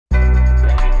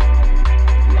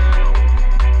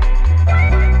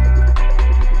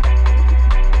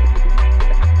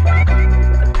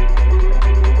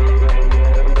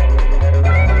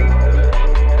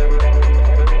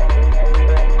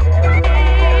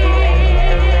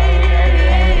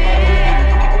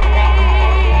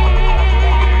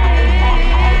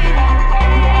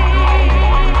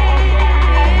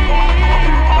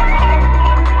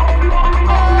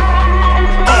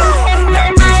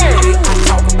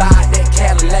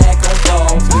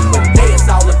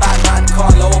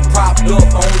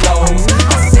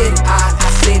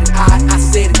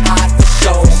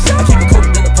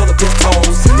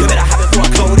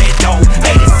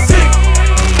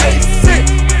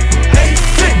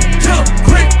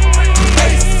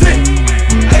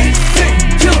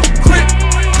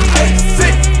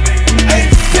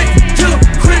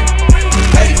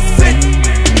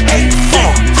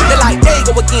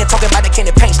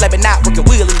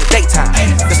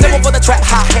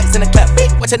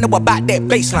you know about that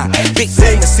baseline. Big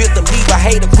boom and system, leave a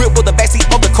hater grip with the backseat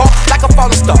of the car like a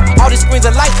falling star. All these screens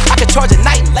of light, I can charge at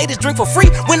night. Ladies drink for free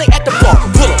when they at the bar.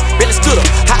 Pull up, really stood up,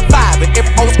 high five, and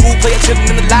every old school player chillin'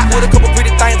 in the lot with a couple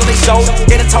pretty things on their shoulder.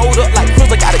 Getting told up like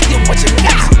Cruz, I gotta give 'em what you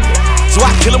got. So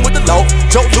I kill him with the low.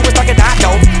 Joe Lewis like a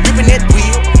dino, ripping that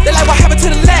wheel. They like, what happened to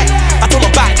the lag? I told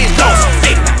them about this loss.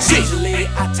 Usually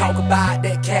I talk about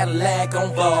that Cadillac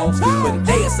on Vogue, but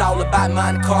today it's all about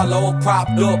Monte Carlo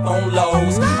propped up on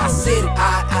lows. I said it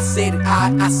odd, I said it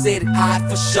odd, I said it odd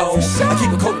for sure. I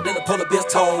keep it colder than the polar bear's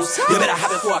toes. You better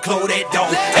hop before I close that door.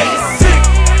 Hey, sick,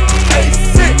 hey,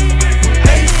 sick,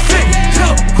 hey, sick,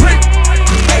 kill quick,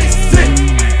 hey, sick,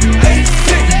 hey,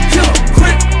 sick, kill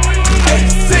quick, hey,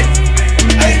 sick.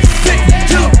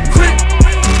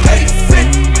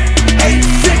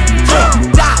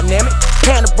 Dynamic,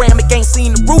 panoramic, ain't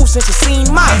seen the roof since you seen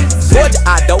mine. Georgia,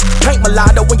 I don't paint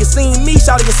mulatto when you seen me,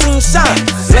 shawty, you seen shine.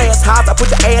 Last house, I put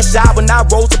the ass shot when I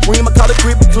roll supreme. I call it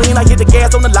creepy clean. I hit the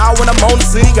gas on the loud when I'm on the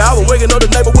scene. I was waking up the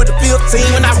neighbor with the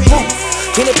 15 when I root.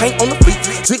 Kenny paint on the feet,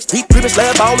 tricks, deep, creeping,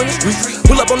 slab ball in the street.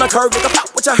 Pull up on the curve, nigga, pop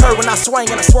what you heard when I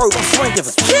swing and I swerve. I'm swinging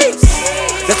for keys.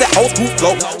 That's that old school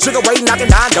flow. Sugar Ray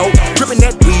knocking 9 dough, gripping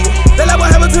that wheel. They like,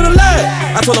 what happened to the leg?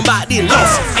 I told them about this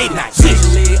loss. 8, 9, 6.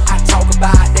 Usually I talk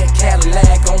about that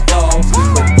Cadillac on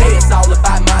Vogue, but today it's all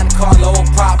about Monte Carlo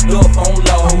propped up on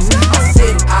lows. I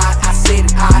said it odd, I said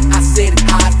it odd, I said it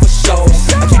odd for sure.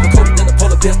 I keep it colder than the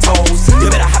polar bear's toes. You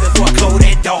better hop before I close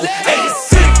that door.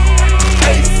 86,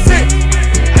 86,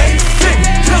 86,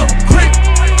 kill quick,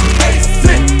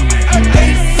 86,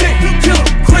 86, kill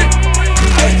quick,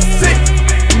 86,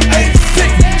 86,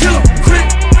 kill quick,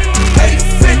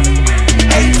 86,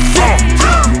 86.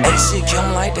 Hey, shit, kill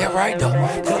 'em like that right though.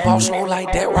 Pull up all slow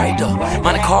like that right though.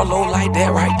 Monte Carlo like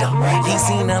that right though. He ain't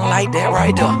seen nothing like that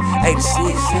right though.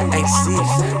 86, 86,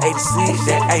 86,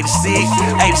 that 86,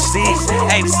 86,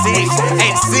 86,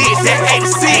 86, that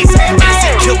 86.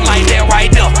 86 kill like that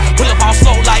right there. Pull up all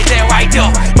slow like that right there.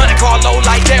 Monte Carlo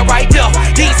like that right there.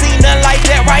 He ain't seen nothing like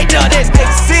that right there. That's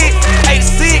 86,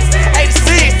 86,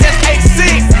 86, that's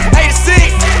 86,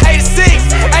 86, 86,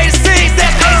 86,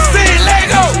 that's 86. Let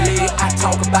go. I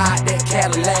talk about that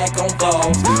Cadillac on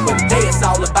Vogue, but today it's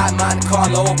all about Monte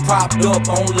Carlo propped up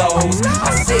on lows.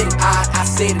 I said it odd, I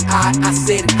said it odd, I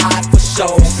said it odd for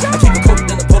sure. I keep it colder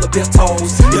than the polar bear's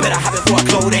toes. You better hop before I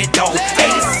close that door.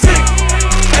 86,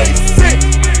 86.